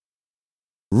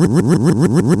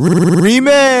Remake.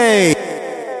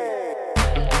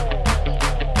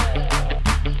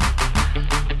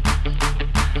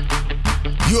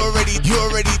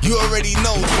 You already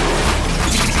know.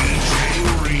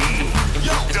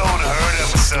 Don't hurt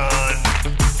him, son.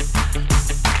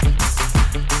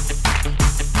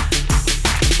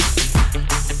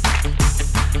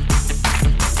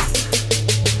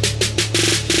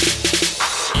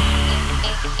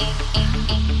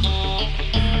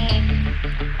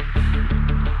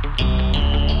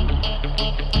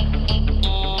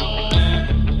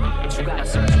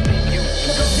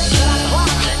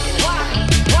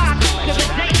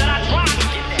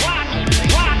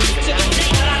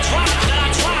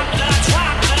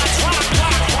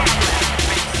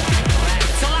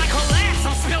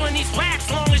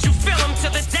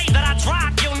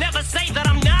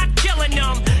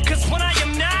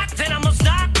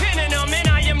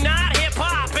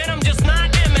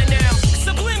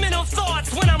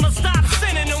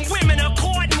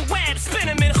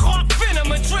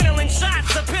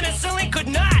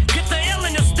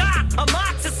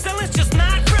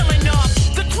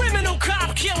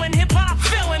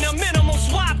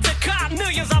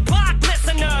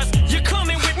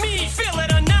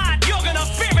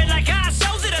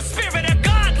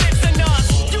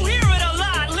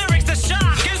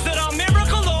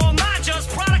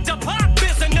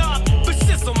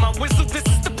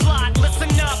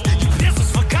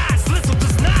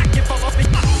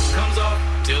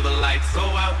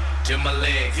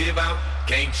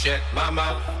 Can't shut my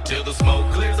mouth till the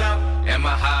smoke clears out. Am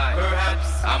I high?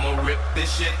 Perhaps. I'ma rip this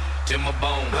shit till my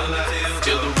bone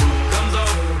till the roof comes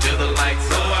off, till the lights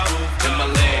go out, till my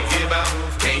leg give out.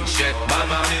 Can't shut my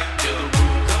mouth till the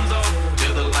roof comes off,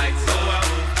 till the lights go out,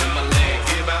 till my leg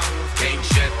give out. Can't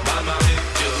shut my mouth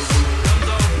till the roof comes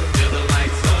off, till the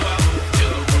lights go out, till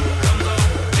the roof comes off,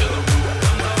 till the roof comes off, till the roof, till the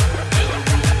roof, till the roof, till the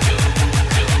roof,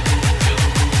 till the roof, till the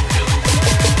roof.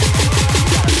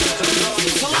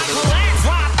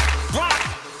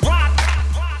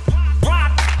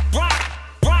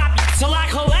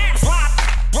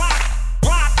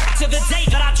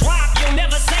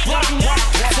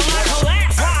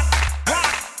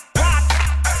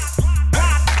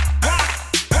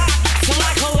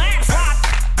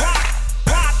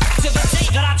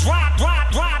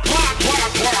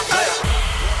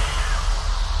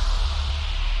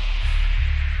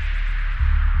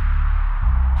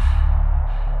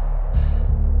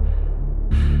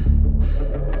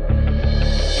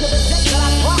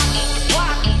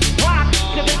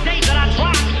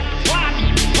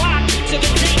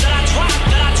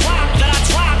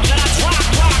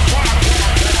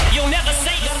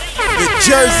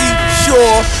 Jersey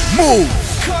Shore move.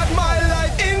 Cut my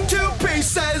life into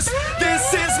pieces.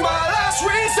 This is my last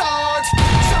resort.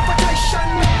 Suffocation,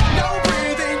 no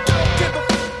breathing. Don't give a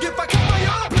f if I cut my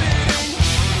arm bleeding.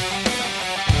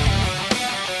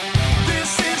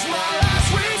 This is my last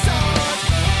resort.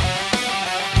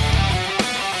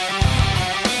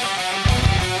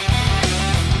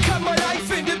 Cut my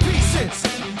life into pieces.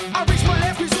 I reach my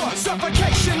last resort.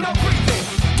 Suffocation, no breathing.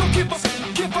 Don't give a f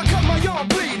if I cut my arm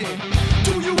bleeding.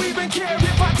 Do you even care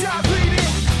if I die bleeding?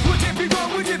 Would it be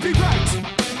wrong, would it be right?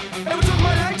 If I took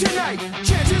my life tonight,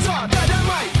 chances are that I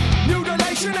might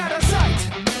mutilation out of sight.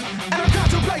 And I'm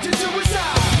contemplating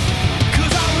suicide.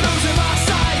 Cause I'm losing my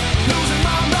sight, losing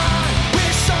my mind.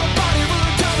 Wish somebody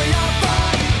would tell me I'm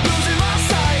fine. Losing my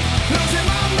sight, losing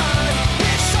my mind.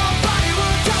 Wish somebody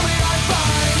would tell me I'm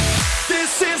fine.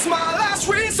 This is my last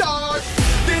resort.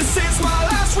 This is my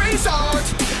last resort.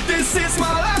 This is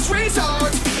my last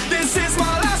resort. This is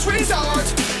my last resort.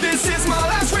 This is my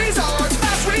last resort.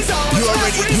 Last resort. You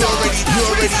already know.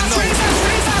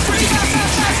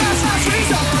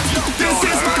 This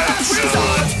is my last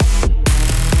resort.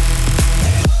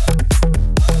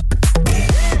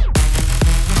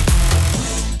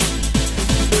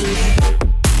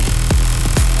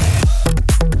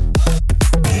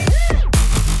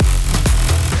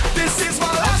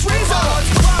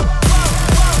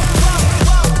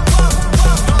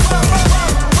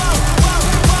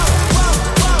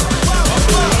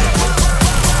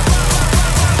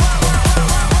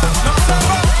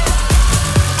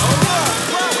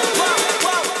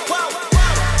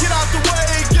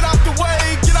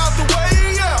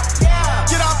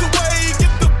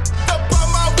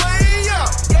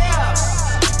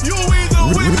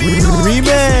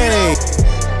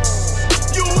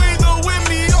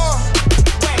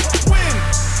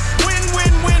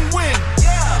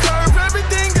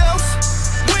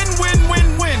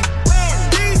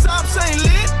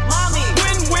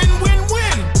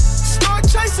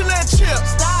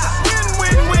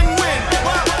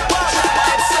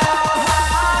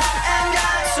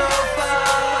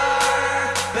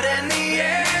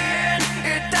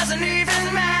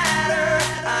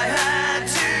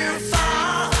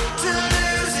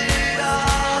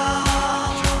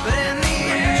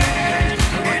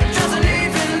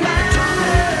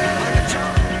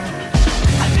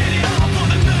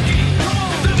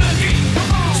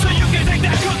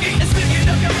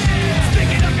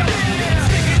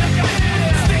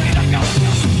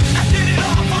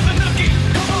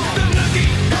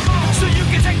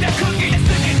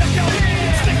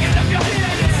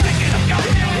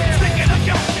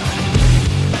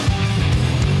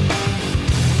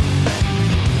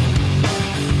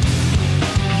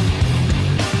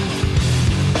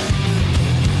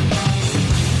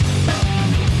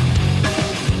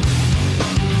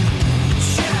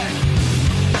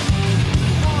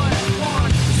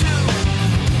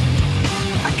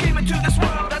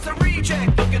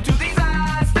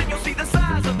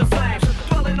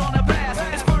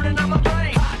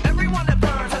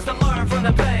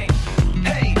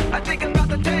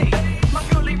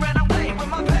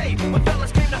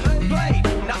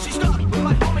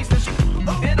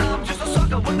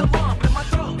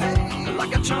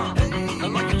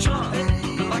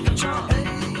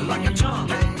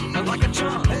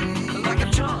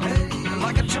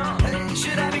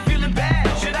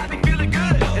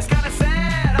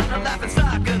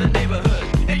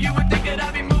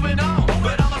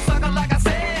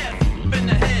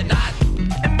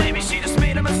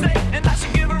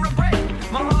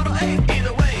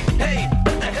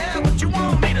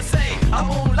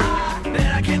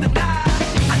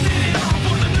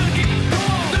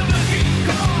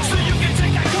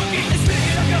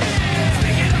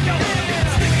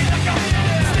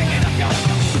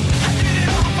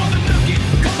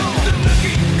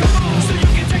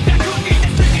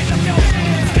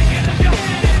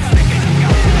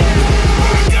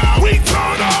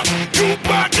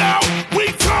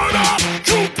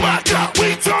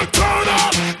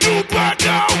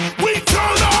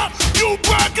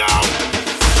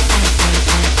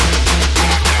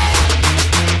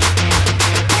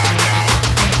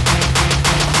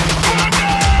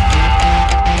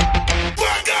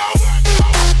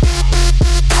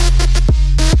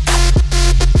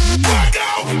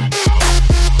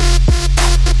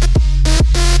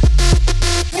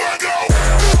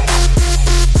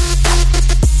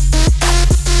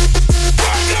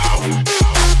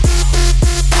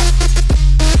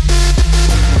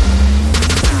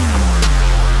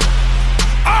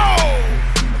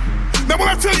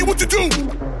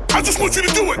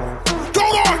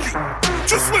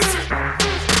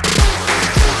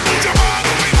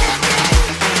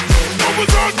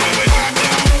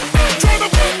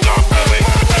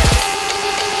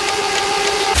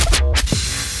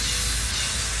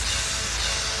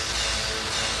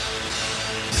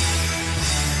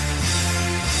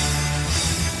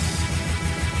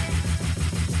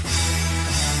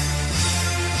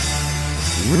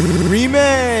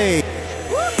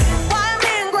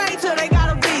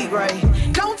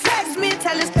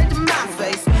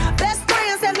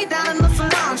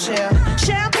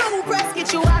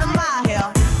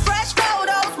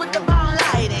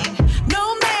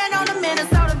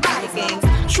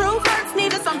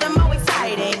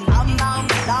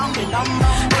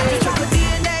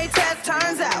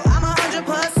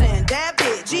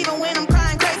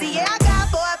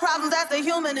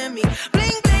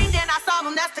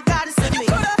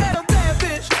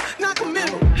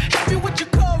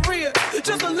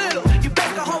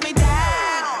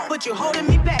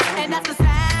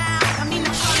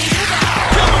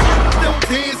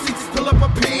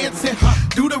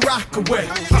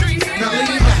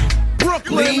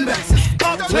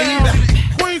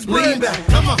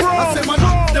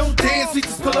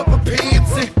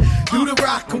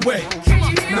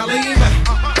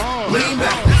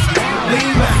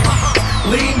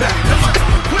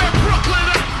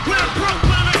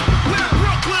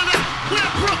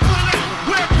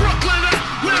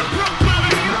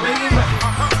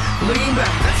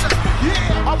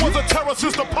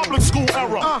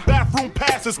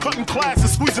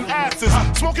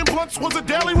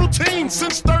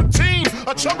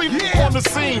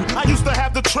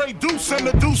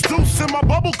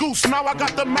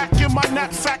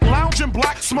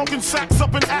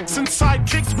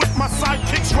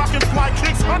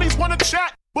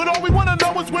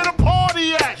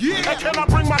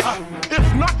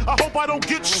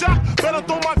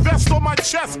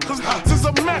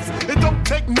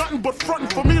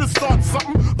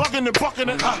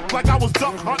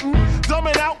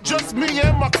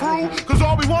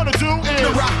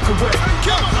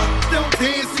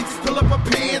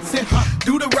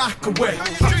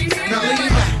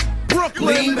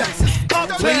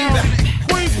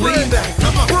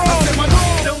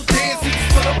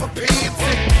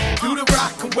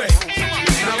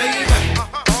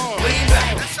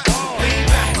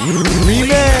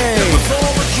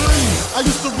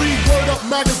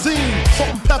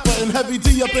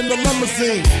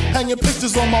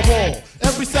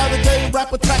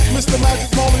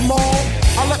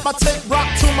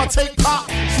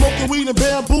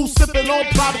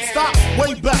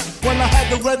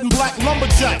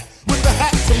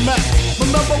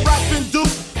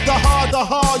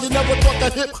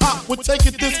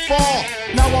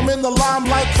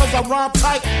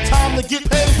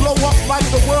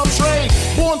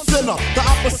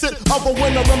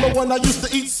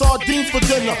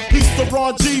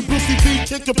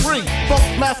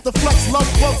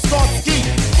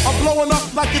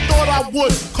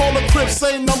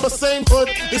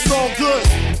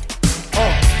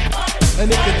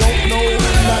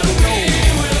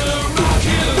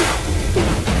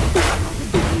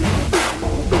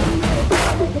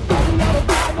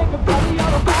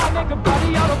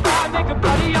 nigga,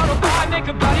 bloody on the fire, nigga.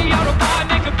 like a buddy or a boy,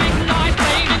 make a big noise,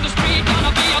 playing in the street,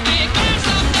 gonna be a big man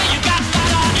someday. You got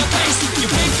flat on your face, you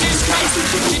big disgrace,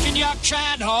 kicking your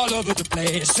can all over the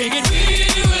place, singing, we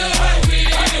will rock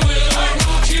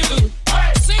you.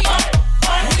 Sing it.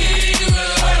 We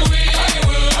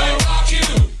will rock you.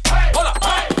 Hold up.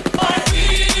 We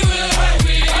will rock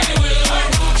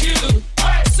you.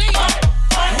 Sing it.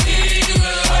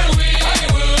 We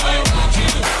will rock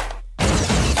you.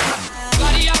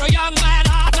 Buddy, you're a young man,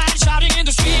 hard man, shouting in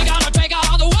the street, gonna take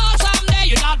on the world someday.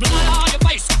 You got blood on your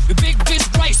face, you big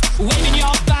disgrace, waving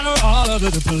your banner all over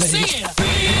the place. Sing it. We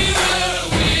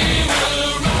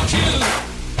will rock you.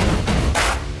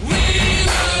 We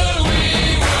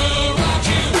will rock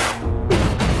you.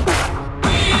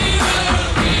 We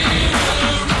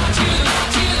will rock you.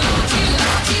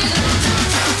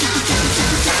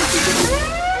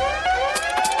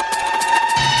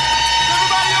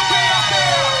 Everybody okay out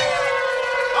there?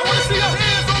 I want to see your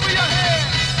hands over your head.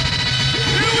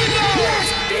 Here we go.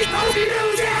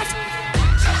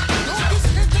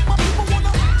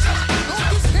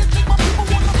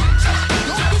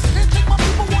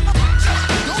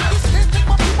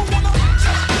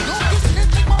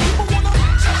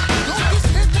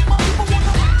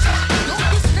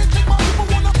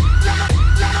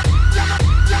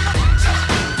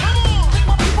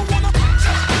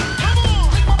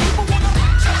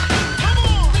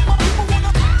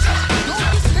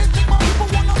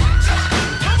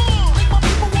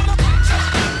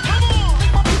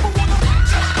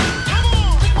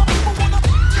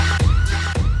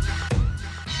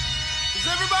 Is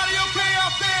everybody okay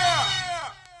out there?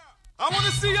 I want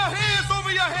to see your hands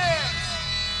over your heads.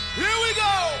 Here we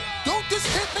go. Don't this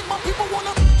hit make my people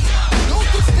wanna? Don't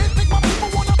this hit make my people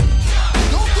wanna?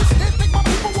 Don't this hit make my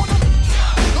people wanna?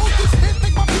 Don't this hit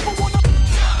make my people wanna?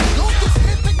 Don't this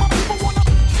hit make my people wanna?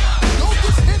 Don't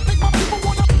this hit make my people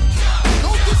wanna?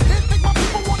 Don't this hit make my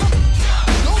people wanna?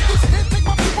 Don't this hit make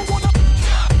my people wanna?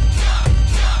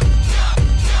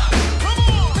 Come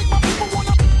on, make my people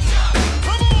wanna?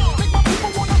 Come on, make my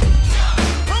people wanna?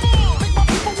 Come on, make my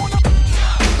people wanna?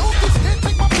 Don't this hit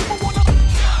make my people wanna?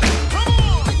 Come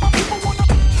on, make my people wanna?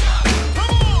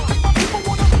 Come on, make my people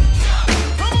wanna?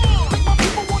 Come on, make my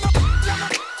people wanna?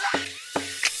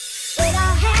 When I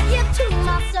had you to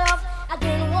myself, I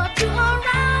didn't want you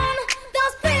around.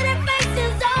 Those pretty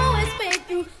faces always make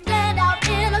you stand out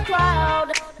in a crowd.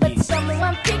 But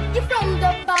someone picked you from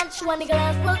the bunch when the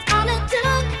glance was all it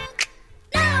took.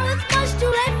 Now it's much too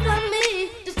late for me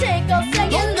to take a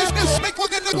second Don't look. this make what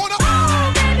they wanna?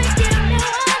 Oh, baby, give me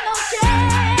one more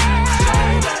chance.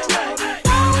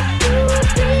 Won't you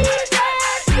please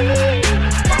let me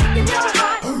back in your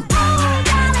heart? Oh,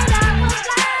 darling, I was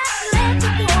glad to let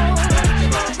you go.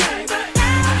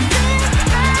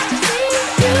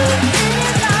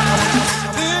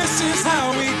 This is how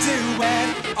we do it.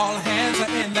 All hands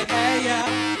are in the air.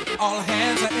 All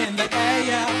hands are in the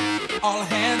air. All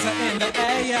hands are in the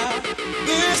air.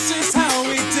 This is how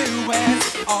we do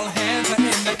it. All hands are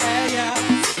in the air.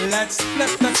 Let's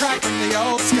flip the track from the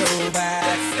old school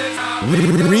back.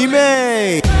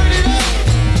 Remake.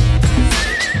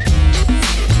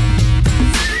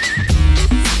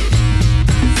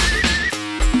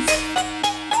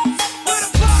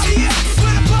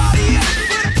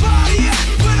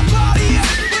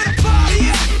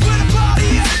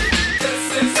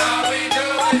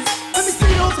 Let me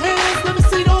see those hands, let me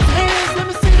see those hands, let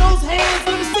me see those hands,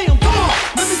 let me see them. Come on.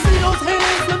 Let me see those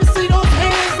hands, let me see those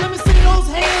hands, let me see those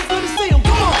hands, let me see them.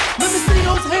 Come on. Let me see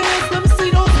those hands, let me see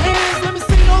those hands, let me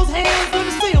see those hands, let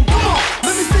me see them. Come on.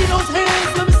 Let me see those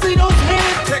hands, let me see those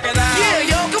hands. Check it out.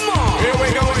 Yeah, yo, come on. Here we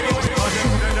go.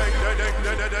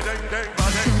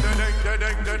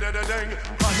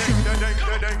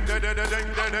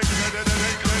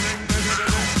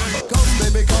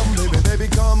 Come, baby, baby,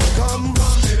 come, come.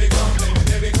 Come, baby,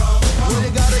 baby, come. Well,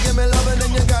 you gotta give me love and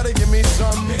then you gotta give me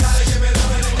some. You gotta give me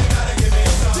love and then you gotta give me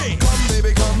some. Come,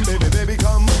 baby, baby,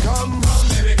 come, come. Come,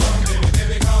 baby,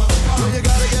 baby, come. Well, you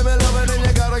gotta give me love and then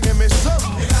you gotta give me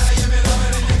some. You gotta give me love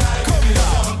and then you gotta give me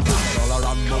some.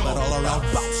 Move it all around,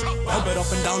 bounce. Pump it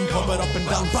up and down, pump it up and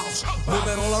down, bounce. Move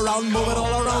it all around,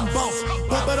 bounce.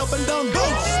 Pump it up and down,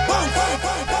 bounce, bounce, bounce,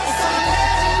 bounce, bounce.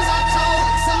 Sometimes I told,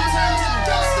 sometimes it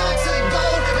does start to go,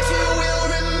 but you will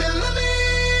remember me.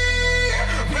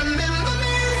 Remember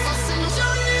me for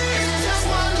centuries. Just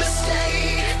one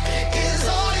mistake is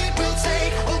all it will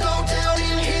take. Will go down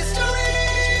in history.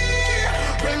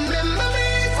 Remember me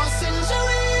for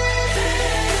centuries.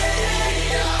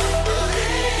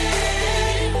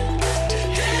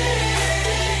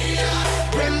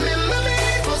 Remember me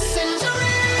for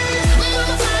centuries.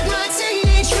 We'll find my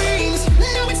teenage dreams.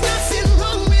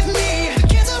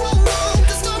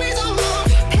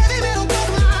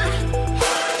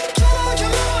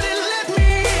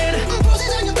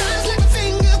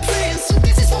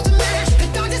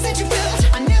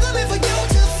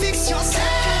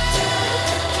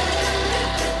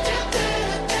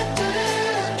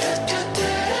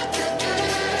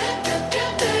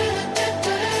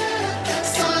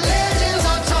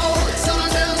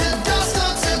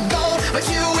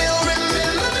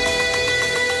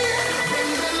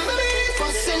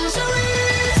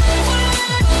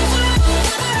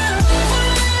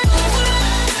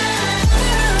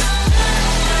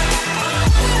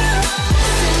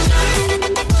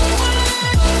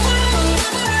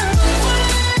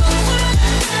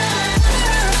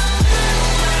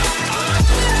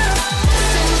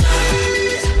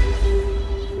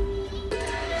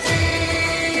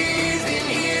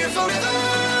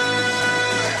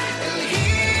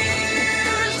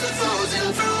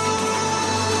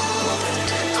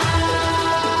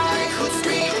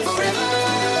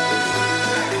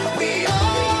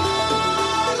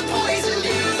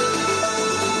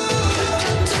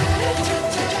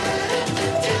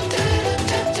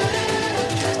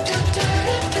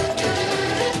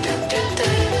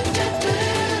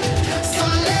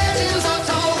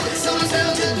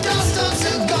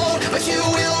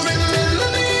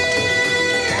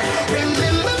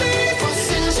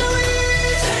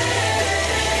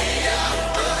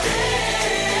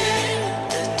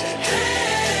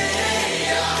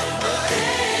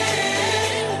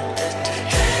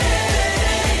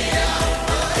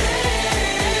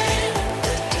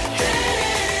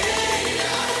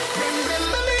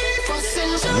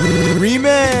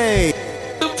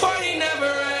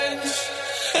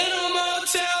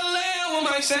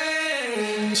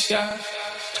 yeah.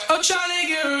 I'm trying to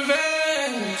get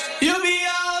revenge. You'll be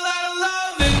all out of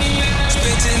love in the end.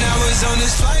 Spent 10 hours on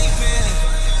this flight, man.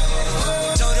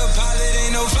 Told the pilot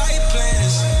ain't no flight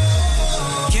plans.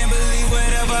 Can't believe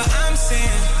whatever I'm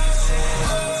saying.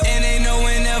 And they know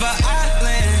whenever I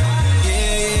land.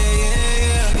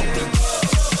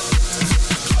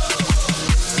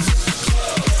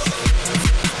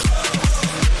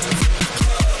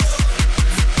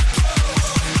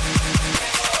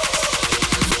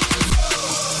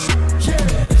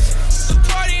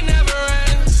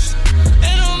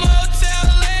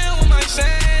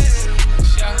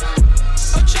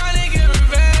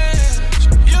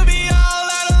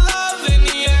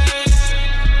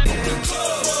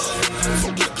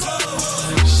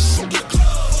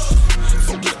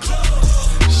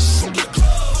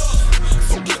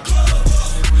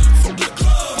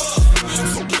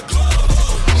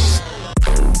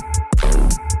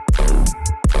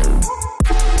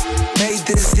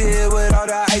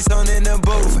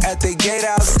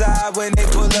 When they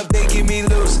pull up, they give me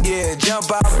loose. Yeah,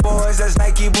 jump out, boys. That's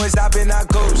Nike boys hopping our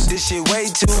coast. This shit way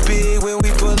too big. When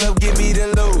we pull up, give me the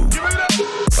loot.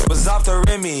 Was off the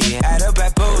Remy, had up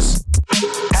at post.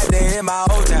 Had to hit my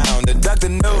old town to duck the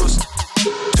news.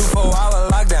 2-4-hour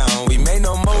lockdown, we made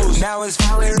no moves. Now it's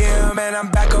 4 a.m. and I'm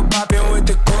back up popping with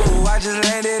the crew. I just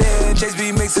landed in, Chase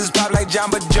B mixes pop like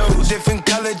Jamba Joe's. Different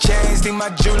color chains, think my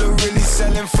jeweler really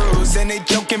selling fruits. And they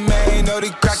joking, man, know the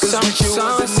crackers with you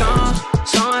was a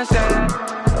Someone said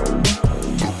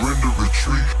surrender,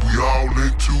 retreat, we all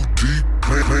in too deep.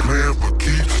 Plan for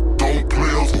keeps, don't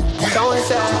play us for weeks. Someone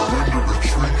said surrender,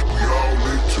 retreat, we all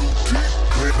in too deep.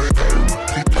 Plan for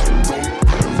keeps, don't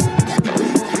play us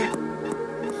for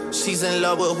weeks. She's in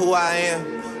love with who I am.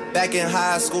 Back in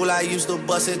high school, I used to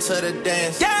bust it to the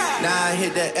dance. Yeah. Now I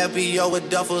hit the FBO with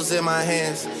duffels in my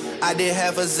hands. I did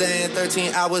half a Zan,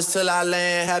 13 hours till I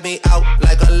land. Had me out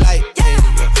like a light, yeah.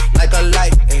 Like a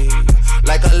light, ayy.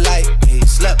 Like a light, ayy.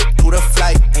 Slept through the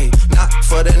flight, ayy. Not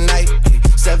for the night, ayy.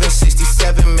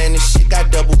 767, man, this shit got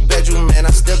double bedroom, man. I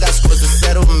still got scores to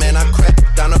settle, man. I cracked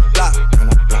down a block,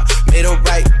 made a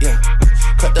right, yeah.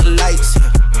 Cut the lights,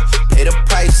 yeah. Pay the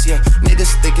price, yeah.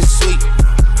 Niggas think it's sweet,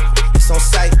 it's on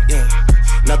sight, yeah.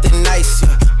 Nothing nice,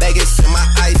 yeah. Vegas in my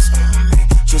ice,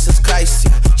 Jesus Christ,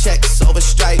 yeah. Checks over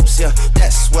stripes, yeah.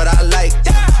 That's what I like,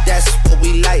 yeah. That's what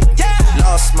we like, yeah.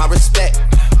 Lost my respect,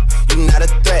 you not a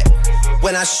threat.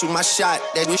 When I shoot my shot,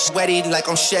 they be sweaty like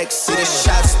on Shaq. See the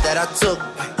shots that I took,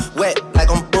 wet like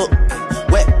on Book,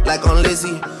 wet like on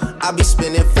Lizzie. I be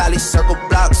spinning valley circle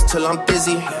blocks till I'm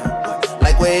dizzy.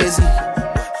 Like where is he?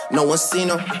 No one seen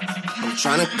him. I'm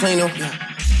trying to clean him.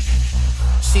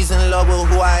 She's in love with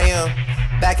who I am.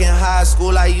 Back in high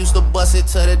school, I used to bust it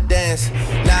to the dance.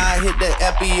 Now I hit the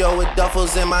FBO with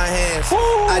duffels in my hands.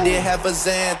 I did half a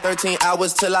Zan, 13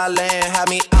 hours till I land. Had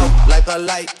me out like a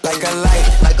light, like a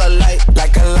light, like a light,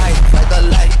 like a light, like a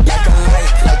light, like a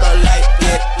light, like a light,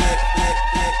 yeah, yeah, yeah,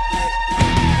 yeah, yeah.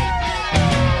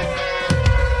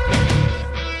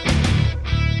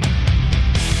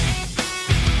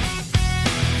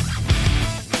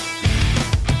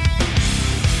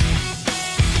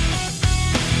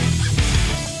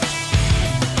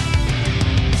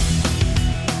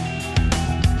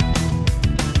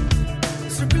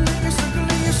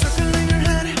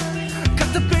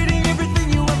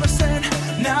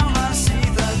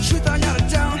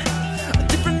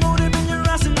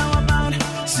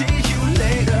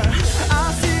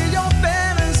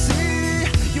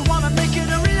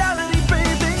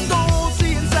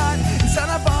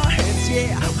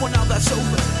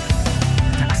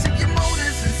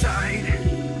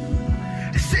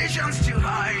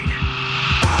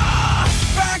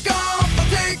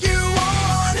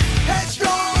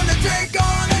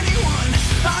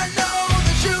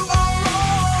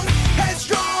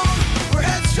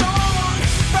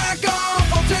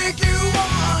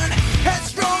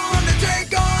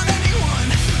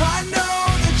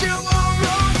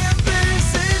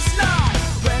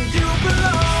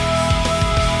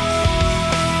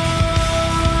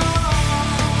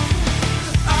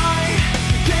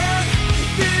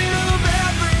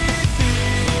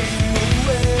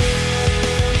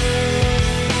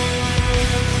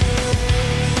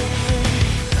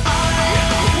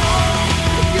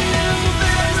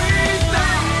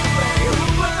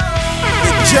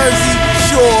 Jersey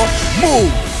Shore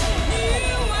move.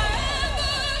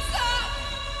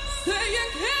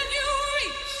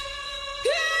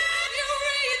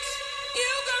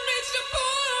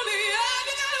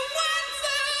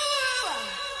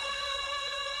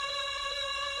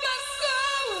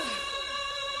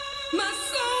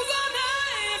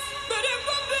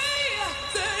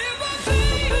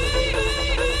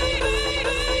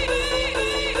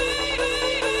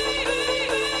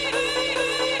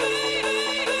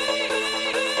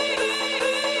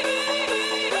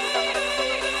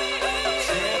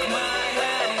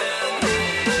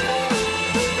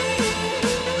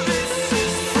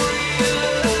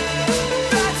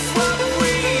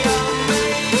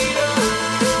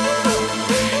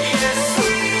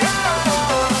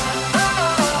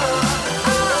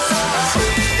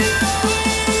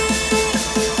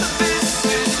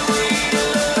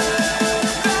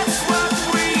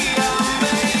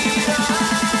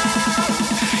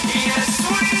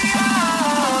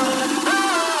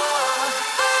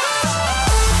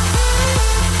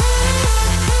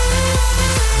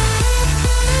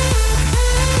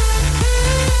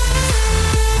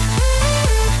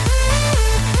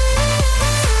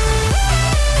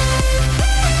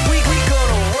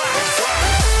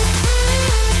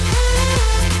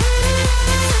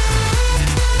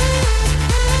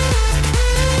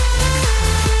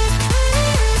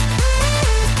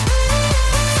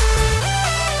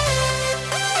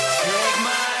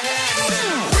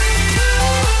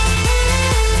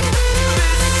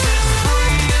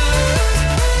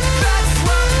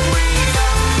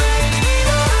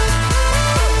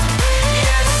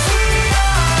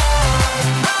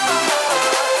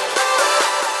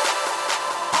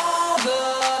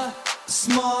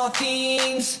 Small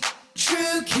things,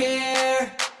 true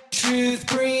care, truth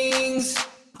brings.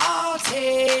 I'll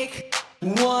take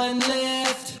one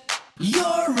lift, you're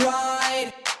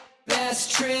right,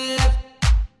 best trip.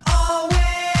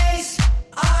 Always,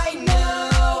 I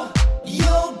know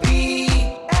you'll be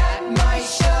at my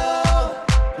show,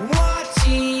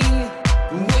 watching,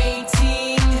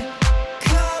 waiting,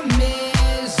 commiserating.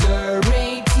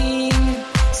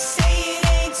 Say it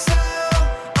ain't so,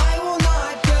 I will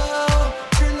not go.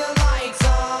 Turn the lights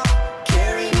off,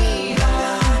 carry me home.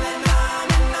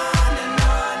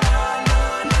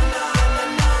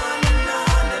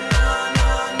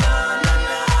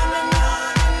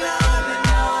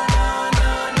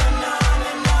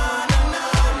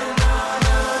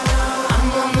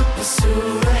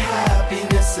 Pursuit of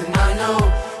happiness, and I know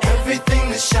everything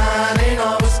that's shining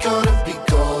always gonna be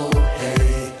gold.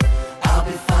 Hey, I'll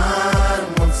be fine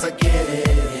once I get it.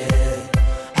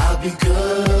 Yeah, I'll be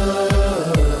good.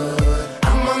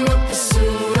 I'm on the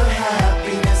pursuit of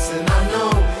happiness, and I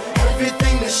know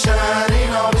everything that's shining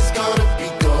always gonna be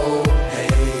gold.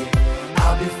 Hey,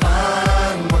 I'll be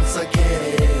fine once I get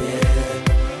it.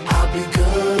 Yeah, I'll be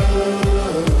good.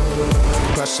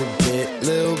 Crush a bit,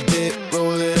 little bit,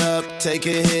 roll it up, take a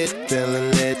hit,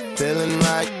 feeling lit, feeling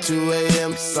right. 2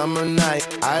 a.m. summer night,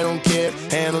 I don't care,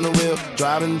 hand on the wheel,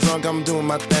 driving drunk, I'm doing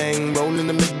my thing, rolling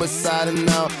the mid beside and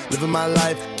out, living my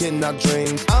life, getting our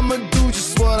dreams. I'ma do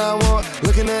just what I want,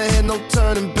 looking ahead, no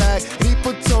turning back.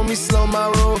 People told me slow my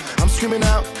roll, I'm screaming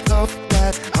out, cuff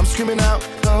that, I'm screaming out,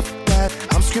 cuff that,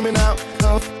 I'm screaming out,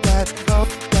 cuff that, cuff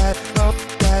that, cuff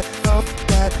that, cuff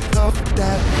that, cuff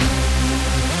that.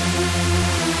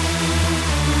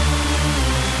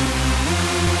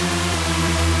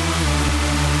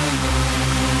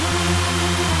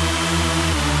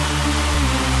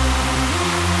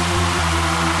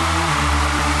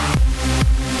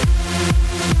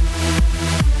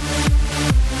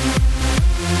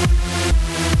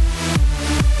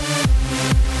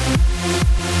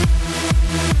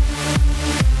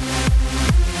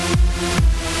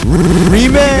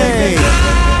 Remake.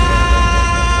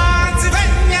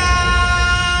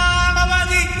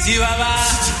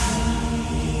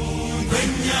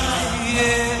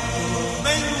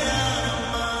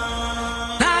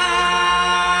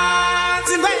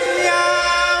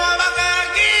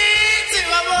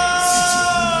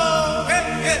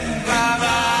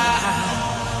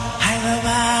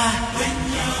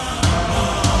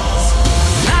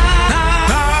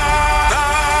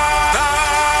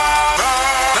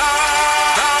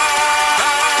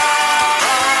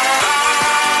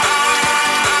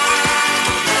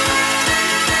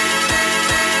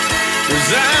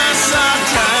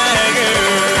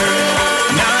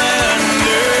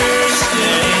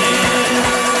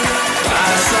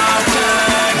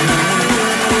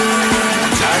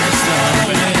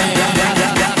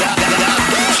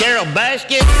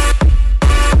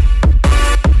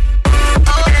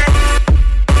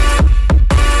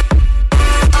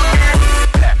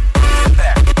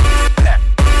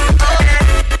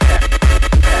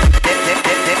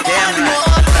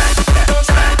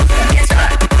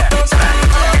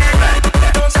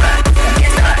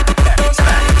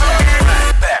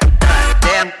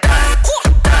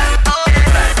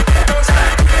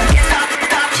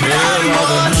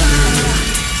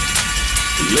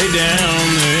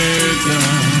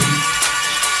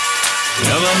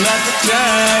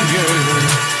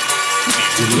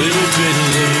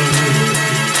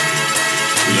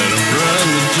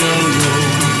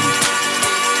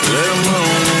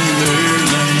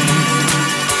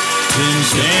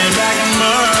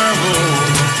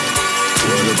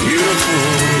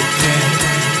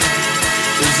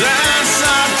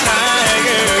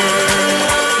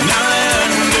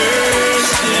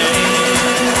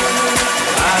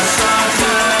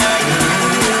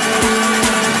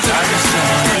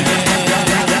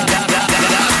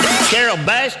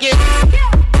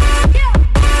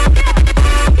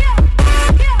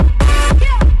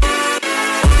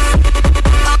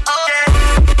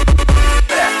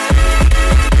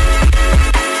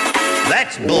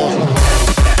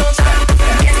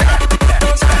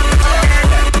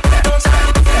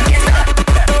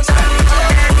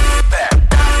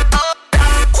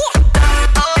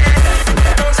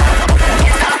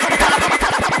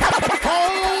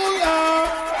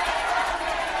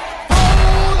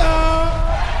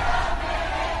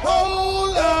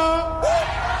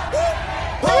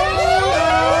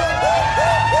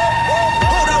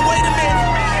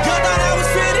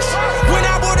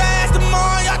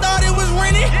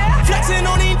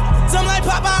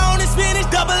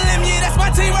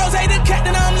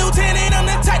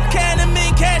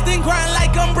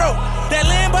 That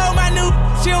Lambo, my new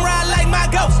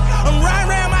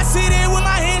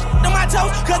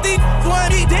cause these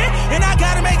wanna be dead, and I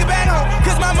gotta make it back home.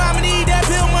 Cause my mama need that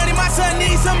bill money, my son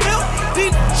needs some milk.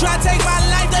 These try to take my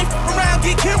life, they around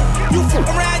get killed. You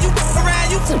around, you around,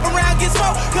 you around get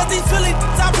smoked. Cause these Philly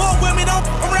top walk with me, don't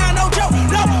around no joke.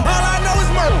 No, all I know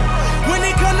is murder. When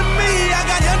they come to me, I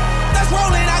got young that's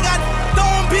rolling, I got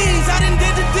throwing bees. I done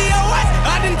did the DOS,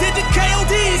 I done did the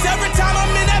KODs. Every time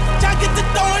I'm in that bitch, I get to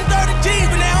throwing 30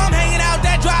 G's. But now I'm hanging out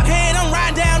that drop hand, I'm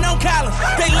riding down on collars.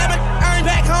 They let me earn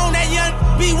back home, that young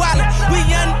be wildin'. We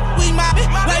young, we mobbin',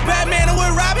 like Batman and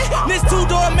with Robin. This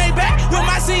two-door Maybach with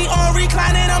my seat on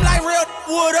reclining. I'm like, real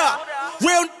wood up,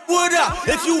 real wood up.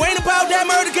 If you ain't about that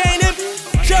murder game, then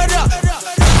shut up.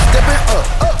 Stepping up,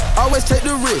 always take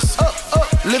the risk.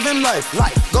 Living life,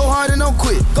 go hard and don't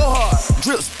quit. Go hard,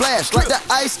 drip splash like the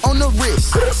ice on the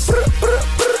wrist.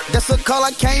 That's a call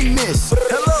I can't miss.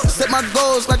 Set my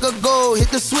goals like a goal,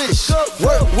 hit the switch.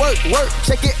 Work, work, work,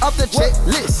 check it off the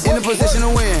checklist. In a position to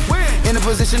win, in a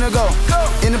position to go,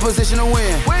 in a position to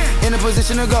win, in a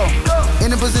position to go,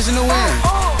 in a position to win,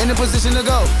 in a position to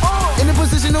go, in a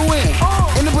position to win,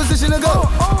 in a position to go.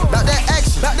 About that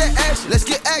action, let's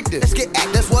get active,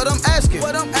 That's what I'm asking,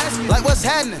 like what's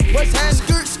happening,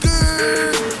 skirt,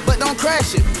 skirt, but don't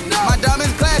crash it. My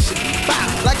diamonds clashing,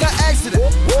 like an accident.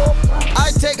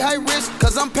 I take high risk,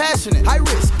 cause I'm passionate. High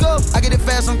risk, go. I get it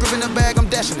fast, I'm gripping the bag, I'm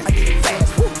dashing it.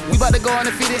 We about to go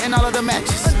undefeated in all of the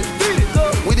matches.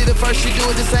 We did it first, you do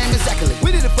it the same exactly.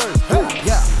 We did it first,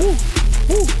 yeah.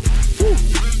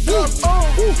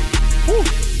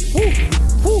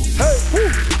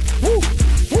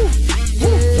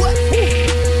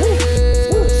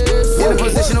 In a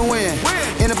position to win,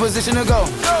 in a position to go,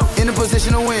 in a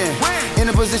position to win, in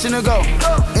a position to go,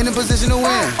 in a position to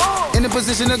win, in a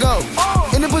position to go,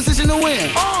 in a position to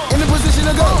win, in a position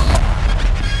to go.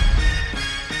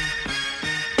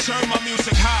 Turn my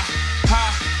music high,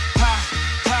 high, high,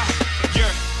 high,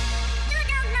 yeah. You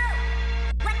don't know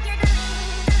what you're doing.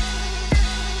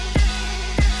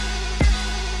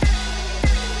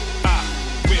 I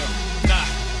will not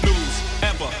lose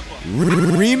ever.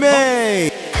 Remake.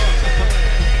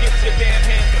 Get your damn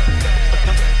hands up.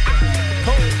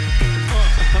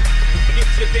 Get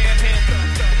your damn hands up.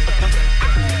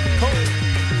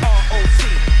 ROC,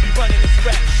 we running this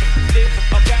rap. It's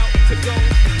about to go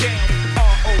down.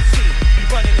 ROC, we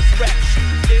running this rap.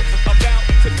 It's about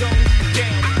to go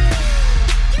down.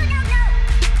 You don't know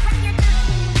what you're doing.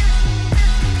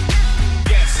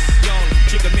 Yes, young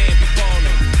Jigga Man be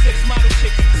ballin'. 6 model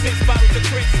chicks, 6 bottles of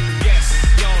Chris. Yes,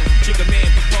 young Jigga Man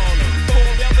be ballin'.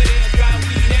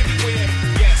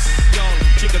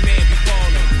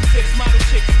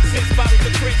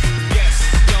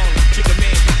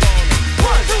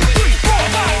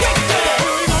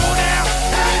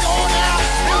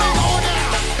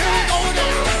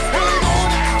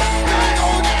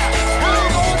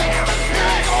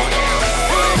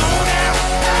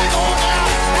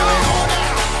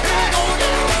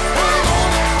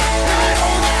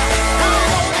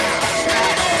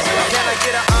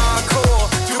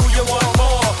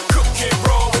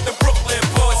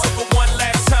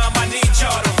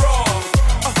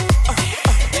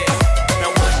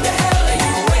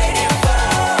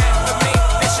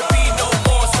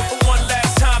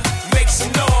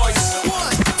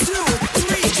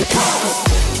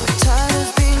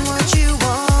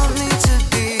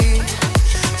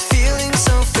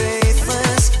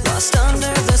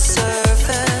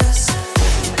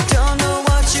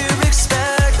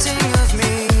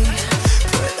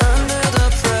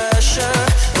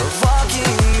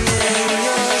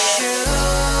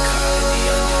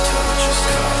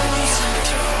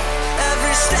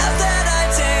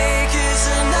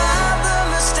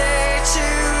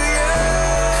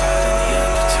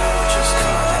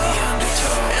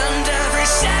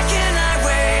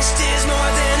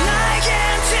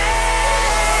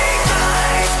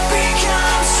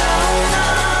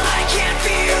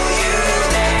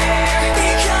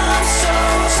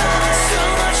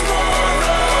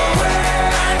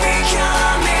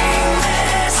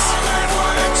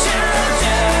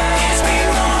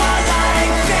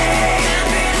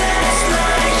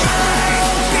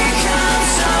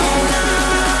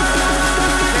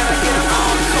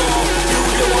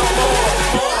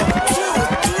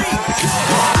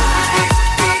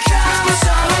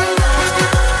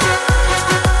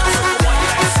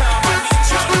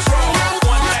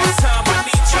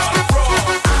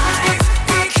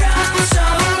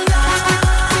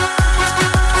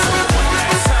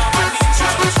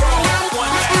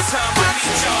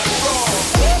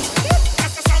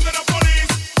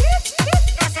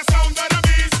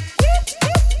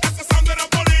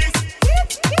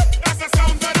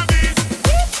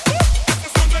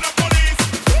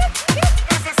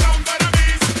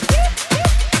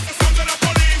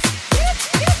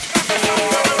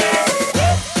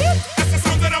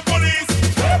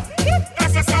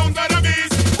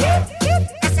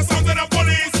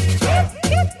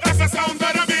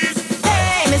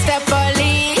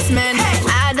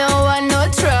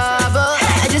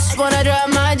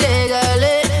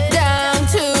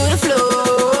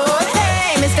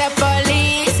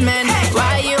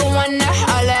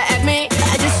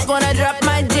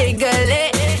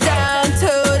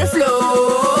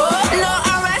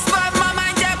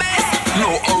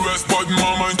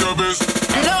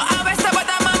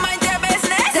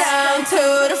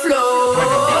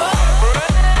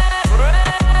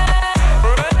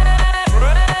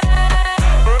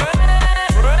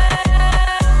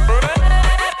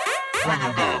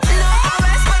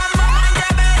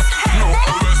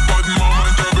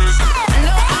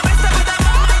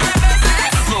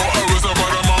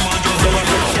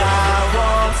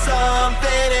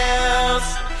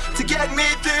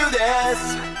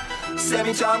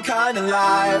 me charm kind of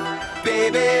life.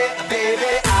 Baby,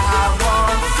 baby, I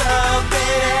want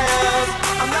something else.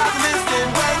 I'm not listening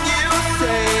when you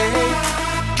say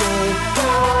go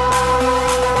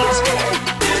home. Let's go.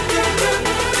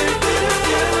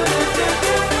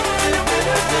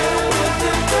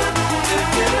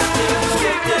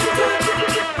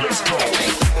 Let's go.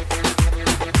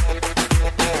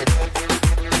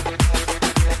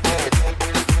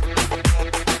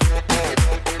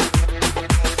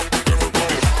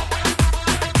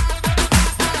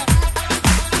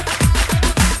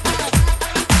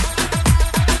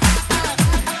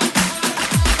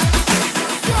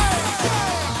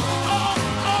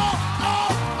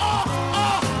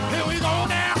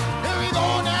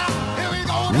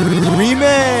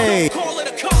 Remake. Call it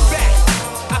a comeback.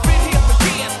 I've been here for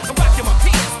years. I'm rocking my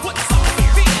pants, putting something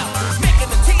severe, making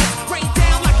the tears rain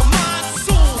down like a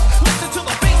monsoon. Listen to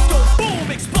the bass go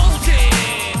boom,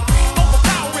 explosion,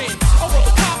 overpowering over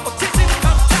the competition.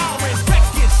 I'm towering, wreck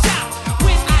your shot.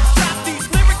 When I drop these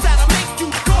lyrics that'll make you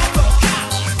call the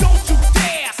cops. Don't you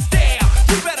dare stare.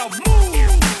 You better move.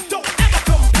 Don't ever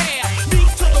compare me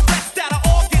to the rest that'll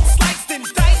all get sliced and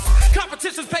diced.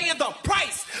 Competition's paying the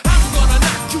price. I'm gonna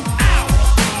knock you out.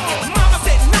 Mama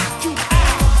said knock you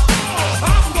out.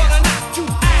 I'm gonna knock you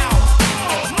out.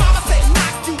 Mama said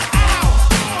knock you out.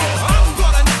 I'm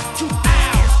gonna knock you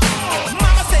out.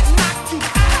 Mama said knock you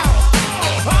out.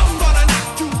 I'm gonna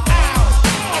knock you out.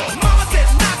 Mama said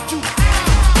knock you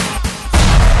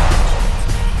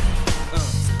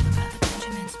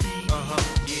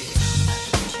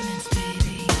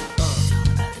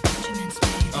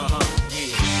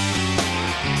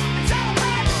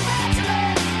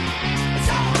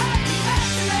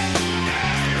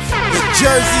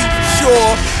Jersey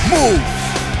Shore move.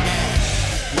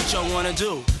 What y'all wanna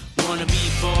do? Wanna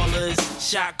be ballers,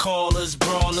 shot callers,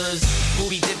 brawlers, who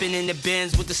be dipping in the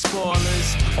bins with the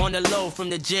spoilers. On the low from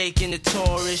the Jake and the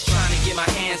Taurus, trying to get my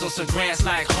hands on some grants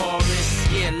like Horace.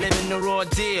 Yeah, living the raw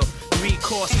deal,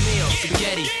 3-course meal,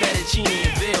 spaghetti, fettuccine,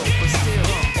 and veal. But still,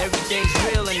 everything's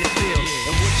real in the field,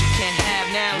 and what you can't have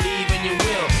now, leave when you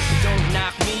will. But don't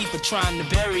knock me for trying to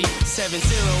bury 7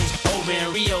 zeros over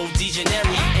in Rio de Janeiro.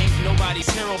 Ain't nobody's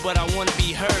hero, but I wanna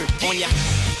be heard on ya.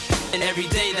 And every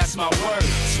day, that's my word.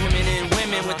 Swimming in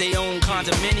women with their own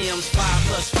condominiums,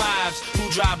 5+5s who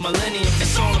drive millennium.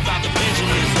 It's all about the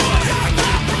Benjamins.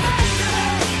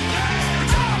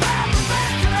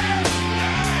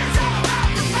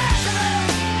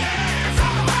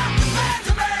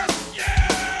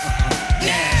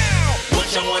 Now, what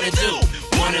y'all wanna do?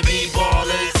 Wanna be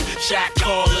ballers, shot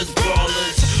callers,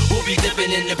 brawlers, who be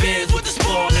dipping in the bins with the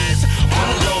spoilers. On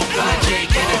the low, fly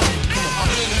Jake and the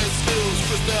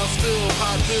Crystal still,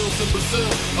 high bills in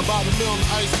Brazil. About $1 million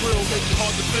ice grills, make it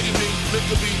hard to figure me.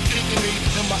 Liquor be kicking me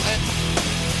in my ass.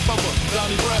 Mama,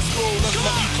 Donnie Brasco, that's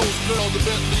my East Coast girl, the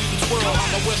Bentley, the twirl.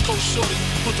 My West Coast shorty,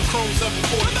 put the chromes up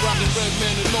before the rockin' red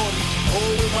man and naughty.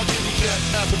 Oh, with my kitty cat,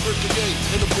 at the brick brigade,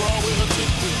 in the bra with her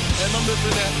tippy. And I'm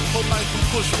living that whole life we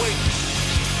push weight.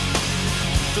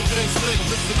 The gang slick,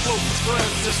 listen close, it's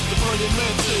friends, just the brilliant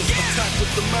mantis. Attack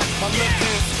with the Mac, my left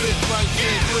hand spit, right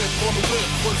hand grip on the whip,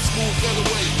 for the smooth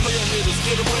getaway. Player hitters,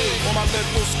 get away, on my neck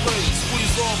will spray.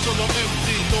 Squeeze off till I'm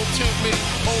empty, don't tempt me,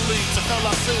 only to hell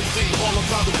I send thee. All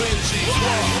about the Benji.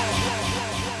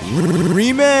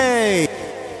 Remake.